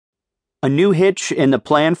A New Hitch in the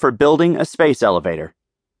Plan for Building a Space Elevator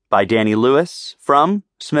by Danny Lewis from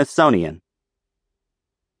Smithsonian.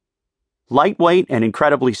 Lightweight and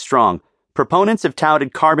incredibly strong, proponents have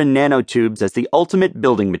touted carbon nanotubes as the ultimate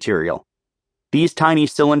building material. These tiny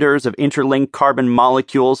cylinders of interlinked carbon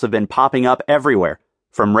molecules have been popping up everywhere,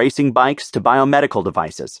 from racing bikes to biomedical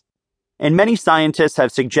devices. And many scientists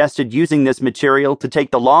have suggested using this material to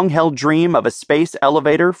take the long-held dream of a space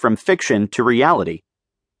elevator from fiction to reality.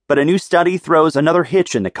 But a new study throws another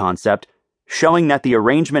hitch in the concept, showing that the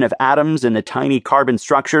arrangement of atoms in the tiny carbon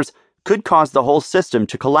structures could cause the whole system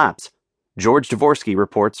to collapse. George Dvorsky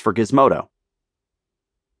reports for Gizmodo.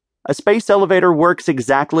 A space elevator works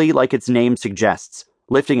exactly like its name suggests,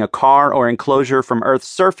 lifting a car or enclosure from Earth's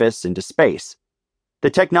surface into space. The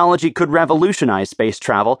technology could revolutionize space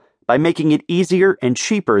travel by making it easier and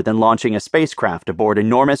cheaper than launching a spacecraft aboard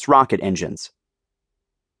enormous rocket engines.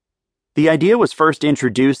 The idea was first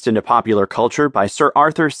introduced into popular culture by Sir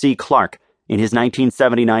Arthur C. Clarke in his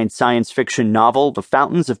 1979 science fiction novel The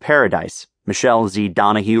Fountains of Paradise, Michelle Z.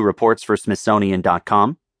 Donahue reports for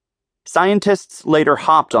Smithsonian.com. Scientists later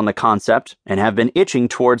hopped on the concept and have been itching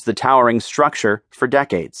towards the towering structure for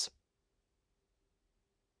decades.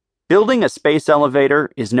 Building a space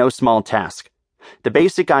elevator is no small task. The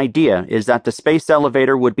basic idea is that the space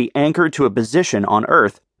elevator would be anchored to a position on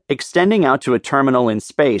Earth, extending out to a terminal in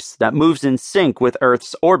space that moves in sync with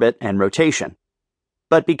Earth's orbit and rotation.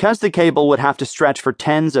 But because the cable would have to stretch for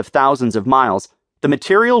tens of thousands of miles, the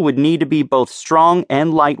material would need to be both strong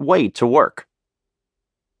and lightweight to work.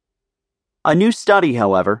 A new study,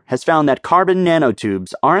 however, has found that carbon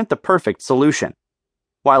nanotubes aren't the perfect solution.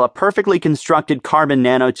 While a perfectly constructed carbon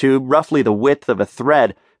nanotube, roughly the width of a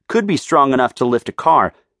thread, could be strong enough to lift a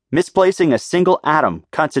car, misplacing a single atom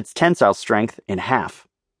cuts its tensile strength in half.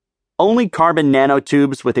 Only carbon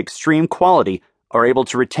nanotubes with extreme quality are able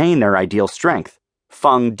to retain their ideal strength.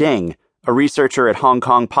 Feng Ding, a researcher at Hong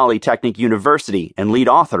Kong Polytechnic University and lead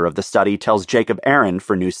author of the study, tells Jacob Aaron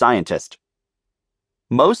for New Scientist.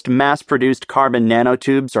 Most mass-produced carbon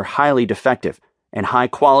nanotubes are highly defective, and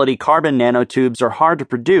high-quality carbon nanotubes are hard to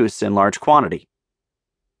produce in large quantity.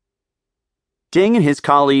 Ding and his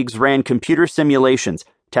colleagues ran computer simulations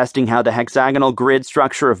testing how the hexagonal grid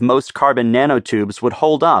structure of most carbon nanotubes would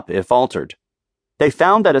hold up if altered. They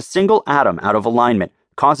found that a single atom out of alignment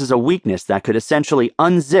causes a weakness that could essentially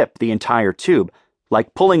unzip the entire tube,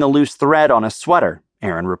 like pulling a loose thread on a sweater,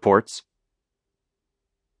 Aaron reports.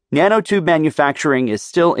 Nanotube manufacturing is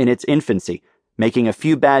still in its infancy, making a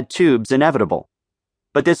few bad tubes inevitable.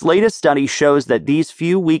 But this latest study shows that these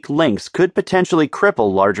few weak links could potentially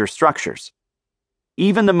cripple larger structures.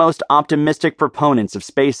 Even the most optimistic proponents of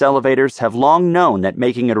space elevators have long known that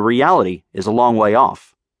making it a reality is a long way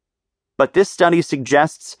off. But this study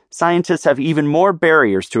suggests scientists have even more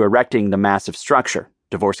barriers to erecting the massive structure,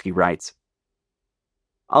 Dvorsky writes.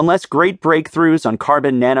 Unless great breakthroughs on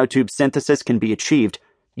carbon nanotube synthesis can be achieved,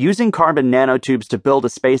 using carbon nanotubes to build a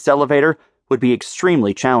space elevator would be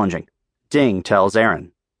extremely challenging, Ding tells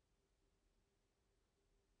Aaron.